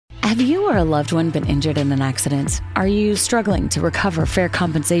Have you or a loved one been injured in an accident? Are you struggling to recover fair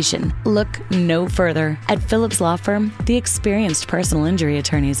compensation? Look no further. At Phillips Law Firm, the experienced personal injury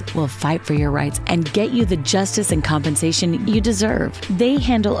attorneys will fight for your rights and get you the justice and compensation you deserve. They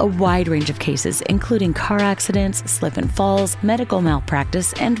handle a wide range of cases, including car accidents, slip and falls, medical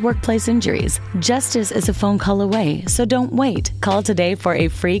malpractice, and workplace injuries. Justice is a phone call away, so don't wait. Call today for a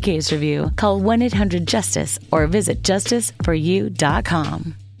free case review. Call 1-800-JUSTICE or visit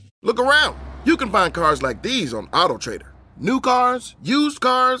justiceforyou.com. Look around. You can find cars like these on AutoTrader. New cars, used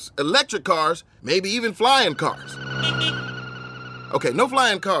cars, electric cars, maybe even flying cars. Okay, no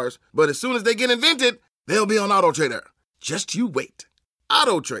flying cars, but as soon as they get invented, they'll be on AutoTrader. Just you wait.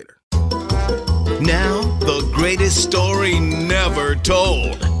 AutoTrader. Now, the greatest story never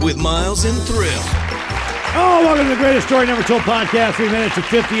told with Miles and Thrill. Oh, welcome to the Greatest Story Never Told podcast. 3 minutes to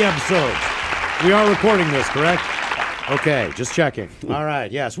 50 episodes. We are recording this, correct? Okay, just checking. All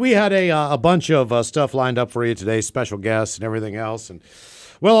right, yes. We had a bunch of stuff lined up for you today, special guests and everything else. And,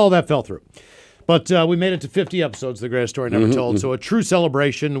 well, all that fell through. But we made it to 50 episodes of The Greatest Story Never Told. So a true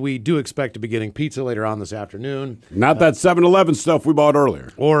celebration. We do expect to be getting pizza later on this afternoon. Not that 7-Eleven stuff we bought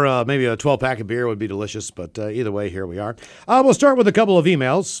earlier. Or maybe a 12-pack of beer would be delicious. But either way, here we are. We'll start with a couple of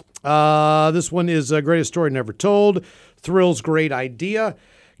emails. This one is Greatest Story Never Told. Thrill's great idea.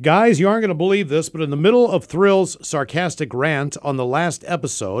 Guys, you aren't going to believe this, but in the middle of Thrill's sarcastic rant on the last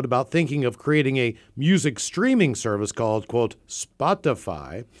episode about thinking of creating a music streaming service called, quote,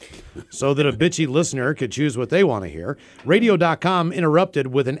 Spotify, so that a bitchy listener could choose what they want to hear, Radio.com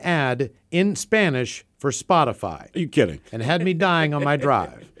interrupted with an ad in Spanish for Spotify. Are you kidding? And had me dying on my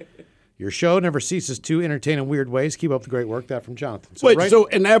drive. Your show never ceases to entertain in weird ways. Keep up the great work. That from Jonathan. So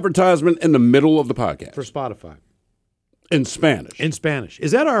an advertisement in the middle of the podcast? For Spotify. In Spanish. In Spanish.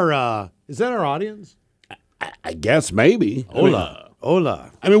 Is that our audience? I guess maybe.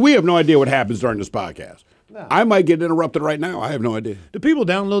 Hola. I mean, we have no idea what happens during this podcast. No. I might get interrupted right now. I have no idea. Do people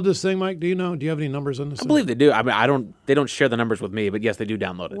download this thing, Mike? Do you know? Do you have any numbers on this? I believe they do. I mean, they don't share the numbers with me, but yes, they do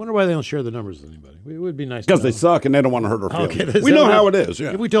download it. I wonder why they don't share the numbers with anybody. It would be nice. Because they suck and they don't want to hurt our feelings. Okay, we know how it is.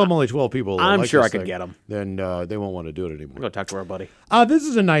 Yeah. If we tell them only 12 people, I'm like sure I this could thing, get them. Then they won't want to do it anymore. Go talk to our buddy. This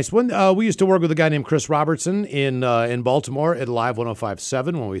is a nice one. We used to work with a guy named Chris Robertson in Baltimore at Live 105.7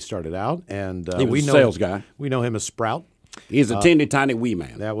 when we started out, and he was a sales guy. We know him as Sprout. He's a teeny tiny wee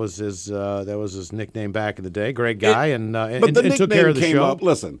man. That was his nickname back in the day. Great guy, and took care of the came show. Up,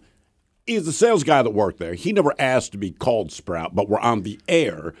 listen, he's a sales guy that worked there. He never asked to be called Sprout, but we're on the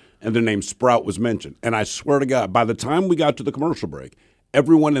air, and the name Sprout was mentioned. And I swear to God, by the time we got to the commercial break,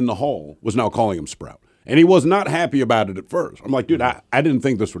 everyone in the hall was now calling him Sprout. And he was not happy about it at first. I'm like, dude, I didn't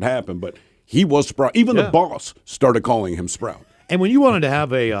think this would happen, but he was Sprout. Even the boss started calling him Sprout. And when you wanted to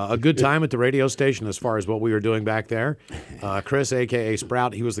have a good time at the radio station as far as what we were doing back there, Chris, a.k.a.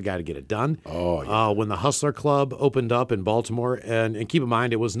 Sprout, he was the guy to get it done. Oh, yeah. When the Hustler Club opened up in Baltimore, and keep in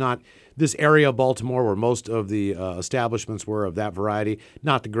mind, it was not this area of Baltimore where most of the establishments were of that variety,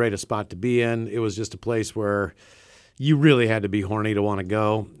 not the greatest spot to be in. It was just a place where you really had to be horny to want to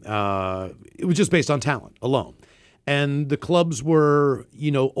go. It was just based on talent alone. And the clubs were,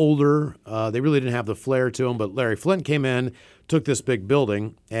 older. They really didn't have the flair to them. But Larry Flint came in, took this big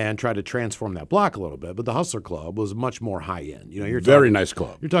building, and tried to transform that block a little bit. But the Hustler Club was much more high end. You're very nice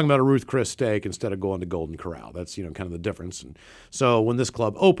club. You're talking about a Ruth Chris steak instead of going to Golden Corral. That's kind of the difference. And so when this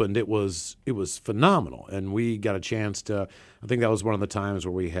club opened, it was phenomenal, and we got a chance to. I think that was one of the times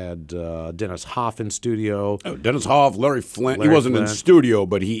where we had Dennis Hoff in studio. Oh, Dennis Hoff, Larry Flint. He wasn't in studio,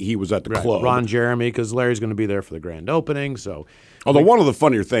 but he was at the club. Ron Jeremy, because Larry's going to be there for the grand opening. So, although one of the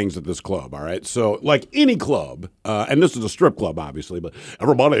funnier things at this club, all right, so like any club, and this is a strip club, obviously, but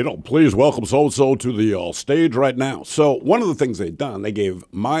everybody, please welcome so-and-so to the stage right now. So one of the things they'd done, they gave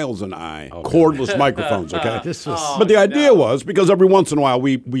Miles and I cordless microphones, okay? But the idea was, because every once in a while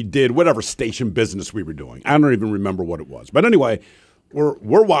we did whatever station business we were doing. I don't even remember what it was. But anyway,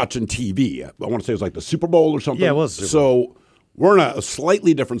 we're watching TV. I want to say it was like the Super Bowl or something. Yeah, it was Super Bowl. So we're in a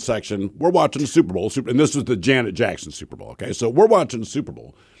slightly different section. We're watching the Super Bowl, and this was the Janet Jackson Super Bowl, okay? So we're watching the Super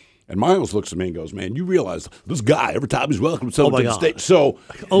Bowl. And Miles looks at me and goes, man, you realize this guy, every time he's welcomed someone to the stage. So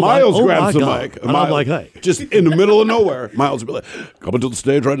Miles grabs the mic. And I'm like, hey. Just in the middle of nowhere, Miles would be like, coming to the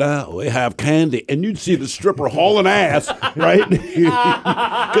stage right now, we have candy. And you'd see the stripper hauling ass, right?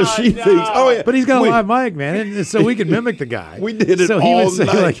 Because she thinks, oh, yeah. But he's got a live mic, man, and so we can mimic the guy. We did it so all he would say,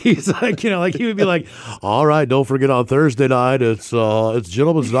 night. He's like, he would be like, all right, don't forget on Thursday night, it's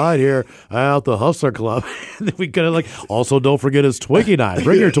Gentleman's Night here at the Hustler Club. And then we could have also don't forget it's Twinkie night.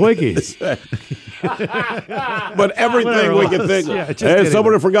 Bring your Twinkies. But everything we can think, hey,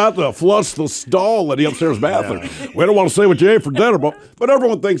 somebody forgot to flush the stall in the upstairs bathroom. We don't want to say what you ate for dinner, but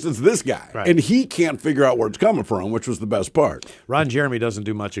everyone thinks it's this guy. Right. And he can't figure out where it's coming from, which was the best part. Ron Jeremy doesn't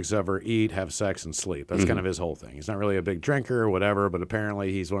do much except for eat, have sex, and sleep. That's kind of his whole thing. He's not really a big drinker or whatever, but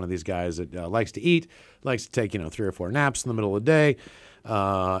apparently he's one of these guys that likes to eat, likes to take 3 or 4 naps in the middle of the day.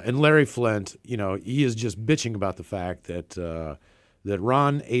 And Larry Flint, he is just bitching about the fact that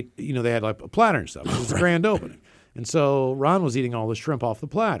Ron ate, they had like a platter and stuff. It was the grand opening. And so Ron was eating all the shrimp off the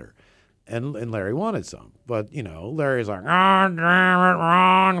platter. And Larry wanted some. But, Larry's like, oh, damn it,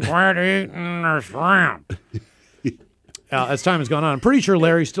 Ron, quit eating the shrimp. As time has gone on, I'm pretty sure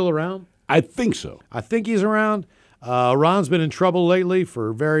Larry's still around. I think so. I think he's around. Ron's been in trouble lately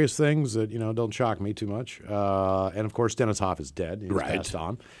for various things that, don't shock me too much. And, of course, Dennis Hoff is dead. He was passed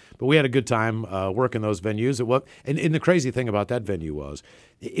on. But we had a good time working those venues. And the crazy thing about that venue was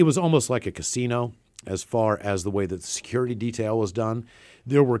it was almost like a casino as far as the way that the security detail was done.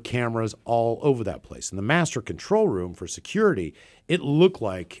 There were cameras all over that place. And the master control room for security, it looked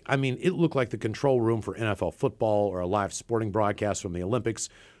like the control room for NFL football or a live sporting broadcast from the Olympics.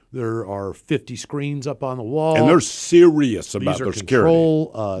 There are 50 screens up on the wall. And they're serious about their security.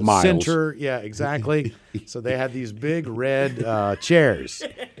 Control center. Yeah, exactly. So they had these big red chairs.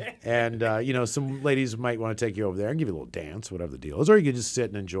 And, some ladies might want to take you over there and give you a little dance, whatever the deal is. Or you could just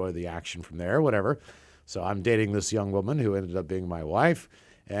sit and enjoy the action from there, whatever. So I'm dating this young woman who ended up being my wife.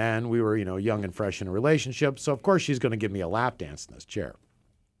 And we were, young and fresh in a relationship. So, of course, she's going to give me a lap dance in this chair.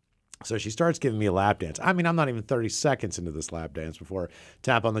 So she starts giving me a lap dance. I'm not even 30 seconds into this lap dance before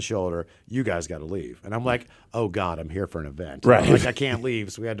tap on the shoulder, you guys got to leave. And I'm like, oh, God, I'm here for an event. Right. I can't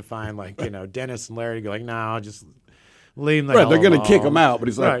leave. So we had to find, Dennis and Larry to go no, just leave them. Right, they're going to kick him out. But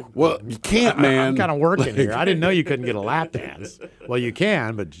he's like, well, you can't, man. I'm kind of working here. I didn't know you couldn't get a lap dance. Well, you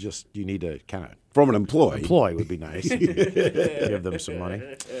can, but you need to kind of. From an employee. Employee would be nice. Give them some money.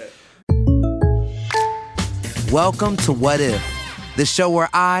 Welcome to What If, the show where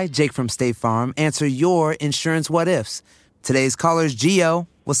I, Jake from State Farm, answer your insurance what ifs. Today's caller is Gio.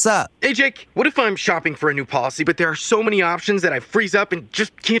 What's up? Hey, Jake, what if I'm shopping for a new policy, but there are so many options that I freeze up and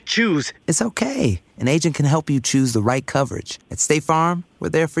just can't choose? It's okay. An agent can help you choose the right coverage. At State Farm, we're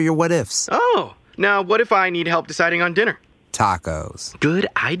there for your what ifs. Oh, now what if I need help deciding on dinner? Tacos. Good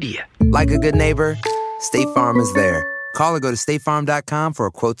idea. Like a good neighbor, State Farm is there. Call or go to statefarm.com for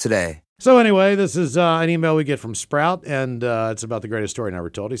a quote today. So anyway, this is an email we get from Sprout, and it's about the greatest story never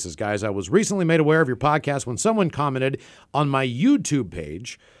told. He says, guys, I was recently made aware of your podcast when someone commented on my YouTube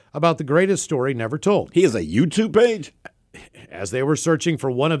page about the greatest story never told. He has a YouTube page? As they were searching for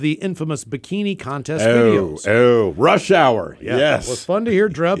one of the infamous bikini contest videos. Oh, Rush Hour. Yeah, Yes. It was fun to hear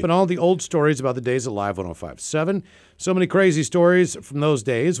Drup and all the old stories about the days at Live 105.7. So many crazy stories from those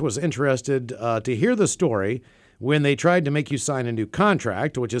days. Was interested to hear the story when they tried to make you sign a new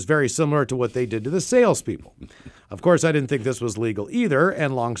contract, which is very similar to what they did to the salespeople. Of course, I didn't think this was legal either,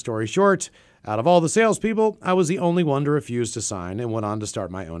 and long story short, out of all the salespeople, I was the only one to refuse to sign and went on to start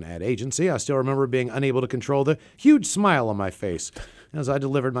my own ad agency. I still remember being unable to control the huge smile on my face as I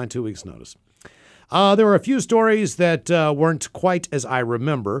delivered my 2 weeks' notice. There were a few stories that weren't quite as I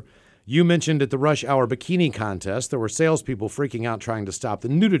remember. You mentioned at the Rush Hour Bikini Contest, there were salespeople freaking out trying to stop the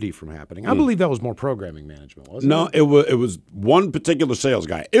nudity from happening. I believe that was more programming management, wasn't it? No, it was one particular sales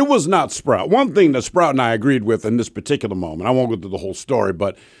guy. It was not Sprout. One thing that Sprout and I agreed with in this particular moment, I won't go through the whole story,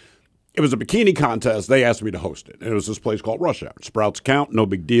 but it was a bikini contest. They asked me to host it. And it was this place called Rush Hour. Sprouts account, no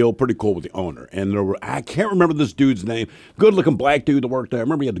big deal, pretty cool with the owner. And there were, I can't remember this dude's name, good-looking black dude that worked there. I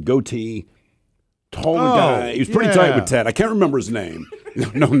remember he had the gogoatee. Taller guy. He was pretty tight with Ted. I can't remember his name.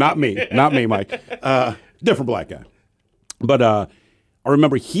 No, not me. Not me, Mike. Different black guy. But I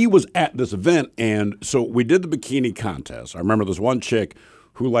remember he was at this event, and so we did the bikini contest. I remember this one chick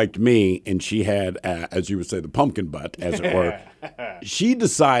who liked me, and she had, as you would say, the pumpkin butt, as it were. She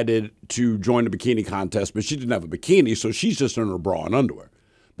decided to join the bikini contest, but she didn't have a bikini, so she's just in her bra and underwear.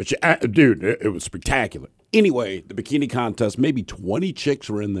 But she, dude, it was spectacular. Anyway, the bikini contest, maybe 20 chicks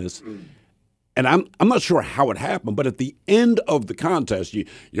were in this. And I'm not sure how it happened, but at the end of the contest, you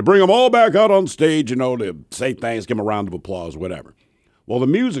bring them all back out on stage, to say thanks, give them a round of applause, whatever. Well, the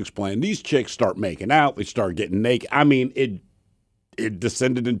music's playing. These chicks start making out. They start getting naked. I mean, it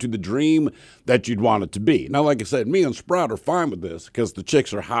descended into the dream that you'd want it to be. Now, like I said, me and Sprout are fine with this because the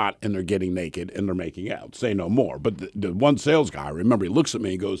chicks are hot and they're getting naked and they're making out. Say no more. But the one sales guy, remember, he looks at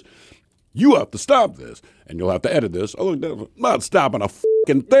me and goes, you have to stop this, and you'll have to edit this. Oh, I'm not stopping a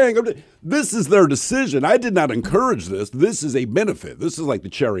fucking thing. This is their decision. I did not encourage this. This is a benefit. This is like the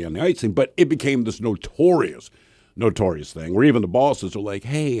cherry on the icing, but it became this notorious thing where even the bosses are like,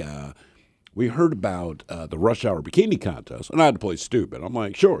 hey, we heard about the Rush Hour Bikini Contest, and I had to play stupid. I'm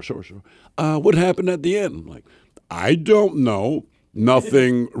like, sure. What happened at the end? I'm like, I don't know.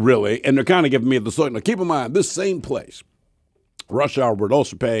 Nothing really. And they're kind of giving me the look. Now, keep in mind, this same place, Rush Hour would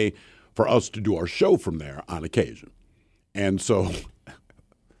also pay for us to do our show from there on occasion. And so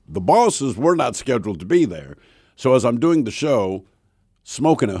the bosses were not scheduled to be there. So as I'm doing the show,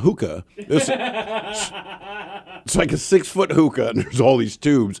 smoking a hookah, it's like a 6-foot hookah, and there's all these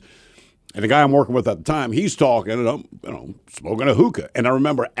tubes. And the guy I'm working with at the time, he's talking, and I'm smoking a hookah. And I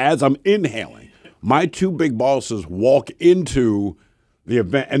remember as I'm inhaling, my two big bosses walk into the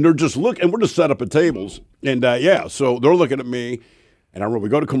event, and they're just looking, and we're just set up at tables. And, so they're looking at me, and I remember we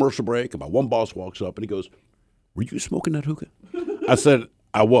go to commercial break, and my one boss walks up, and he goes, were you smoking that hookah? I said,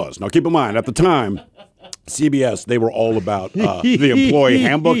 I was. Now, keep in mind, at the time, CBS, they were all about the employee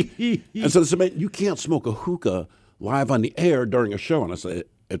handbook. And so they said, man, you can't smoke a hookah live on the air during a show. And I said,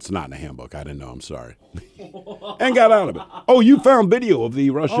 it's not in the handbook. I didn't know. I'm sorry. And got out of it. Oh, you found video of the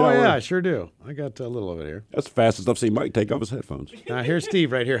Rush Hour? Oh, yeah, I sure do. I got a little of it here. That's the fastest I've seen Mike take off his headphones. Now, here's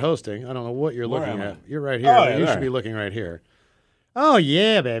Steve right here hosting. I don't know what you're looking at. You're right here. Oh, yeah, you should right. be looking right here. Oh,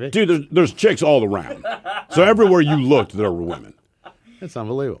 yeah, baby. Dude, there's chicks all around. So everywhere you looked, there were women. That's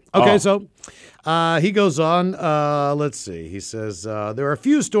unbelievable. Okay, so he goes on. Let's see. He says, there are a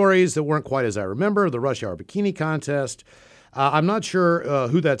few stories that weren't quite as I remember. The Rush Hour Bikini Contest. I'm not sure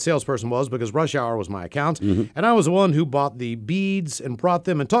who that salesperson was because Rush Hour was my account. And I was the one who bought the beads and brought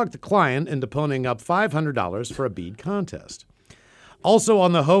them and talked the client into ponying up $500 for a bead contest. Also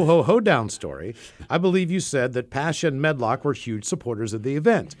on the Ho Ho Hoedown story, I believe you said that Pasha and Medlock were huge supporters of the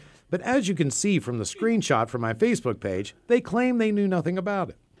event. But as you can see from the screenshot from my Facebook page, they claim they knew nothing about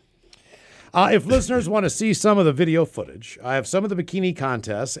it. If listeners want to see some of the video footage, I have some of the bikini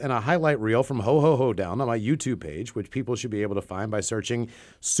contests and a highlight reel from Ho Ho Hoedown on my YouTube page, which people should be able to find by searching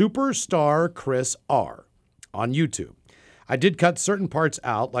Superstar Chris R on YouTube. I did cut certain parts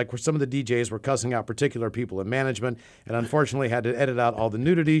out, like where some of the DJs were cussing out particular people in management, and unfortunately had to edit out all the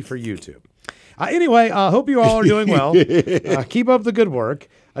nudity for YouTube. Anyway, hope you all are doing well. Keep up the good work.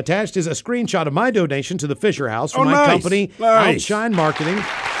 Attached is a screenshot of my donation to the Fisher House from my company, Outshine Marketing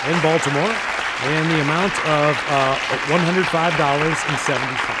in Baltimore, in the amount of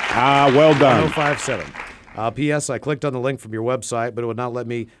 $105.70. Well done. 1057. P.S. I clicked on the link from your website, but it would not let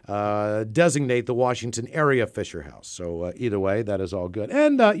me designate the Washington area Fisher House. So either way, that is all good.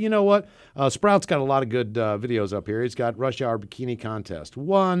 And you know what? Sprout's got a lot of good videos up here. He's got Rush Hour Bikini Contest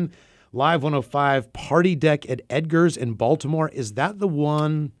 1, Live 105 Party Deck at Edgar's in Baltimore. Is that the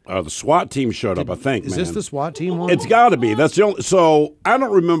one? The SWAT team showed up, I think. Is this the SWAT team one? It's got to be. That's the only. So I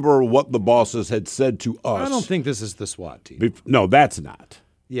don't remember what the bosses had said to us. I don't think this is the SWAT team. No, that's not.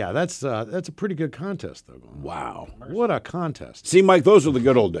 Yeah, that's a pretty good contest, though. Wow. What a contest. See, Mike, those are the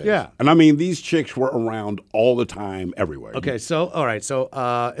good old days. Yeah. And I mean, these chicks were around all the time, everywhere. Okay, so, all right. So,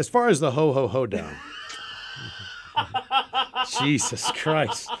 as far as the Ho Ho Hoedown. Jesus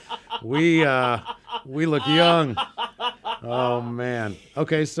Christ. We look young. Oh, man.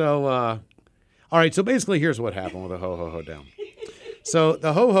 Okay, so, all right. So, basically, here's what happened with the Ho Ho Hoedown. So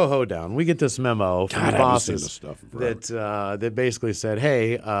the Ho Ho Hoedown, we get this memo from the bosses that basically said,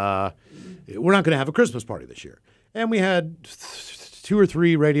 hey, we're not going to have a Christmas party this year. And we had 2 or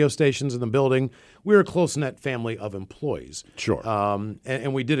 3 radio stations in the building. We were a close-knit family of employees. Sure.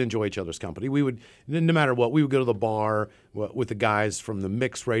 And we did enjoy each other's company. We would, no matter what, we would go to the bar with the guys from the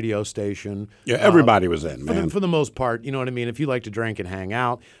Mix radio station. Yeah, everybody was in, man. For the most part, you know what I mean? If you like to drink and hang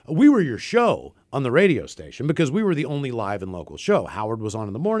out, we were your show on the radio station because we were the only live and local show. Howard was on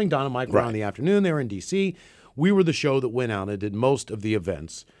in the morning. Don and Mike were on in the afternoon. They were in D.C. We were the show that went out and did most of the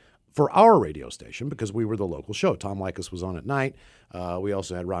events for our radio station because we were the local show. Tom Likas was on at night. We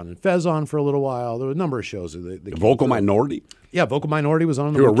also had Ron and Fez on for a little while. There were a number of shows. The Vocal Minority? Yeah, Vocal Minority was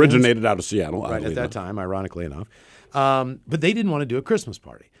on. Who originated out of Seattle. Right, at that time, ironically enough. But they didn't want to do a Christmas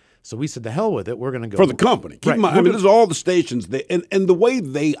party. So we said, the hell with it. We're going to go. For the company. Keep in mind, I mean, this is all the stations. And the way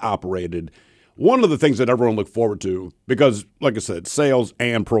they operated, one of the things that everyone looked forward to, because, like I said, sales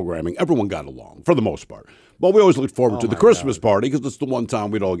and programming, everyone got along for the most part. But we always looked forward to the Christmas party because it's the one time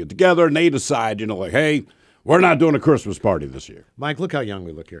we'd all get together. And they decide, like, hey, we're not doing a Christmas party this year. Mike, look how young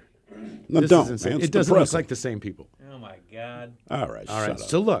we look here. No, don't, man. It doesn't look like the same people. Oh, my God. All right, shut up.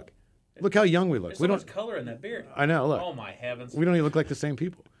 So look how young we look. There's so much color in that beard. I know, look. Oh, my heavens. We don't even look like the same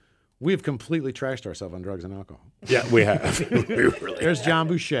people. We have completely trashed ourselves on drugs and alcohol. Yeah, we have. There's John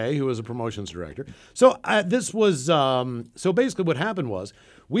Boucher, who was a promotions director. So this was so basically what happened was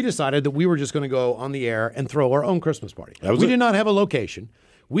we decided that we were just going to go on the air and throw our own Christmas party. We did not have a location.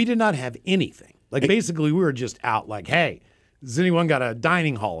 We did not have anything. Like basically we were just out like, hey, Has anyone got a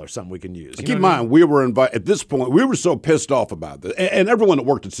dining hall or something we can use? Keep in mind, we were invited at this point. We were so pissed off about this, and everyone that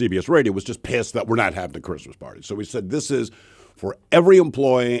worked at CBS Radio was just pissed that we're not having a Christmas party. So we said, this is for every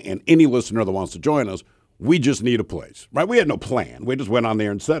employee and any listener that wants to join us. We just need a place, right? We had no plan. We just went on there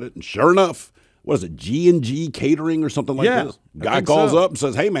and said it, and sure enough, what is it, G&G Catering or something like this? Guy calls up and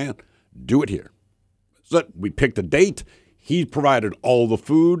says, "Hey man, do it here." So we picked a date. He provided all the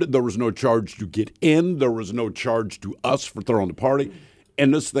food. There was no charge to get in. There was no charge to us for throwing the party.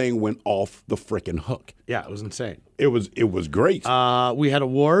 And this thing went off the frickin' hook. Yeah, it was insane. It was great. We had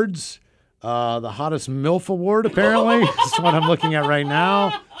awards. The hottest MILF award, apparently. That's what I'm looking at right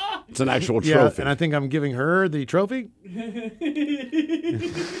now. It's an actual trophy. And I think I'm giving her the trophy.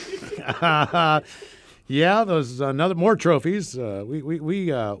 Yeah, there's more trophies. We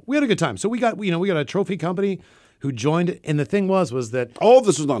had a good time. So we got a trophy company who joined, and the thing was that all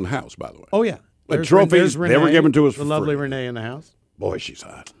this is on the house, by the way. Oh yeah, the trophies Renee, they were given to us. The lovely Renee in the house. Boy, she's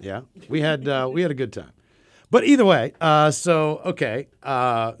hot. Yeah, we had a good time. But either way, so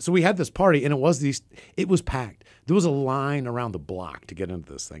we had this party, and it was packed. There was a line around the block to get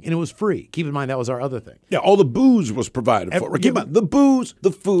into this thing, and it was free. Keep in mind, that was our other thing. Yeah, all the booze was provided for. Keep in mind, the booze,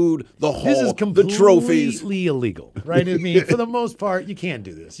 the food, the hall, this is the trophies. Completely illegal, right? I mean, for the most part, you can't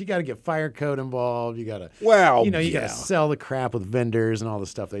do this. You got to get fire code involved. You got to, you got to sell the crap with vendors and all the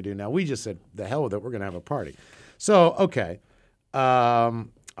stuff they do now. We just said, the hell with it. We're going to have a party. So, okay. All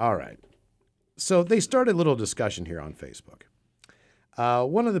right. So they started a little discussion here on Facebook.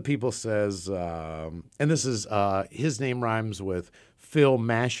 One of the people says, and this is his name rhymes with Phil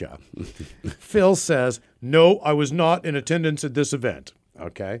Masha. Phil says, "No, I was not in attendance at this event."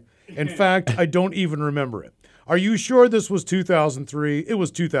 Okay. In fact, I don't even remember it. Are you sure this was 2003? It was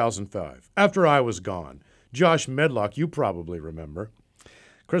 2005. After I was gone. Josh Medlock, you probably remember.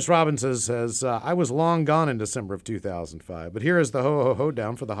 Chris Robinson says, I was long gone in December of 2005, but here is the ho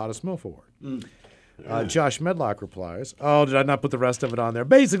down for the hottest MILF award. Josh Medlock replies, "Oh, did I not put the rest of it on there?"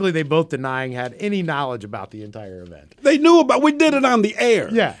 Basically, they both denying had any knowledge about the entire event. They knew about. We did it on the air.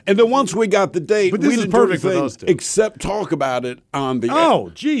 Yeah, and then once we got the date, but this is perfect for those two. Except talk about it on the air.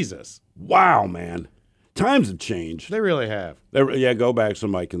 Oh, Jesus! Wow, man, times have changed. They really have. Go back so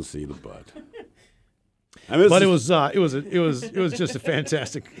Mike can see the butt. I mean, but it was just a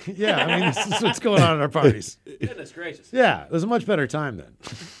fantastic. Yeah, I mean, this is what's going on at our parties. Goodness gracious. Yeah, it was a much better time then.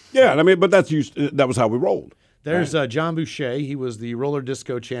 Yeah, I mean, but that was how we rolled. There's John Boucher. He was the roller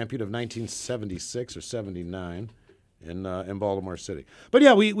disco champion of 1976 or 79 in Baltimore City. But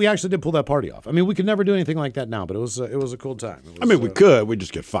yeah, we actually did pull that party off. I mean, we could never do anything like that now, but it was a cool time. We could. We'd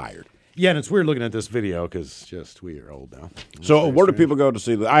just get fired. Yeah, and it's weird looking at this video because we are old now. So where do people go to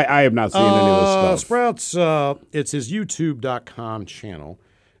see that? I have not seen any of this stuff. Sprouts, it's his YouTube.com channel.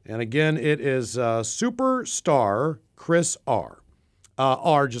 And again, it is Superstar Chris R.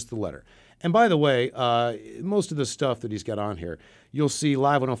 R, just the letter. And by the way, most of the stuff that he's got on here, you'll see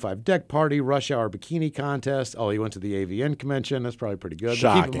Live 105 Deck Party, Rush Hour Bikini Contest. Oh, he went to the AVN convention. That's probably pretty good.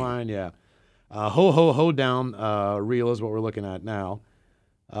 Shocking. But keep in mind, yeah. Ho Down reel is what we're looking at now.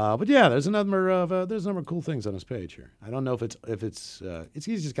 But yeah, there's a number of cool things on his page here. I don't know if it's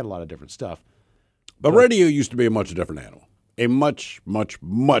he's just got a lot of different stuff. But radio used to be a much different animal. A much, much,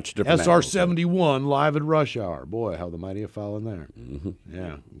 much different SR-71 live at Rush Hour. Boy, how the mighty have fallen there. Mm-hmm.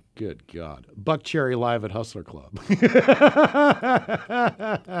 Yeah, good God. Buck Cherry live at Hustler Club.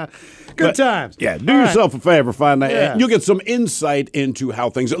 Good times. Yeah, do yourself a favor, find that. Yeah. You'll get some insight into how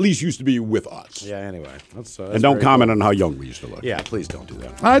things at least used to be with us. Yeah, anyway. That's and don't comment on how young we used to look. Yeah, please don't do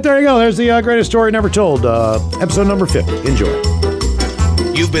that. All right, there you go. There's the greatest story never told. Episode number 50. Enjoy.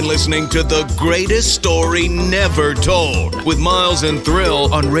 You've been listening to The Greatest Story Never Told with Miles and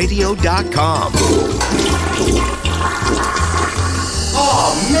Thrill on radio.com.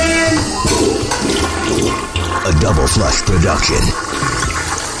 Oh, man! A Double Flush production.